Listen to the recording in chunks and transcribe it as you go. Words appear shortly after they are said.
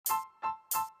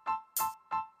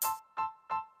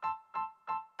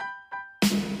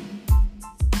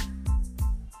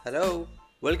Hello,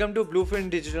 welcome to Blueprint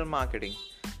Digital Marketing.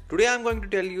 Today I'm going to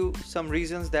tell you some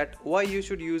reasons that why you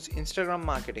should use Instagram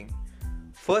marketing.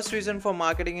 First reason for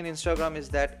marketing in Instagram is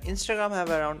that Instagram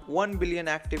have around 1 billion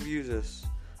active users.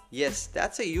 Yes,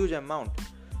 that's a huge amount.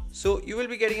 So you will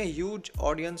be getting a huge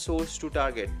audience source to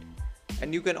target,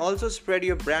 and you can also spread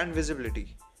your brand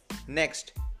visibility.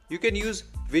 Next, you can use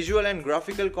visual and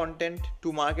graphical content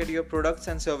to market your products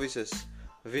and services.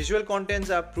 Visual contents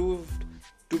are proved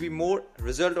to be more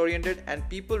result oriented and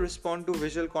people respond to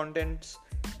visual contents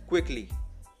quickly.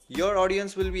 Your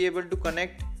audience will be able to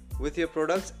connect with your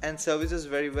products and services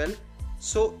very well.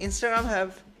 So Instagram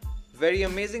have very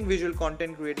amazing visual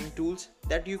content creating tools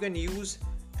that you can use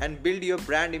and build your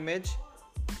brand image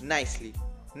nicely.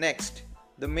 Next,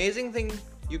 the amazing thing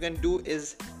you can do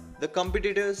is the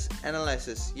competitors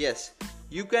analysis. Yes,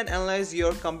 you can analyze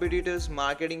your competitors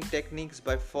marketing techniques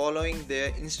by following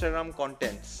their Instagram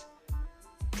contents.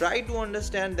 Try to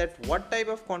understand that what type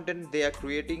of content they are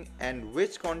creating and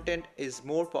which content is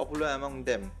more popular among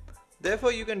them.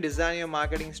 Therefore, you can design your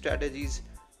marketing strategies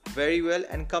very well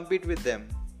and compete with them.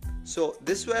 So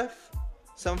this were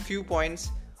some few points.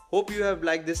 Hope you have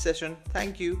liked this session.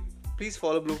 Thank you. Please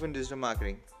follow Blueprint Digital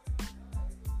Marketing.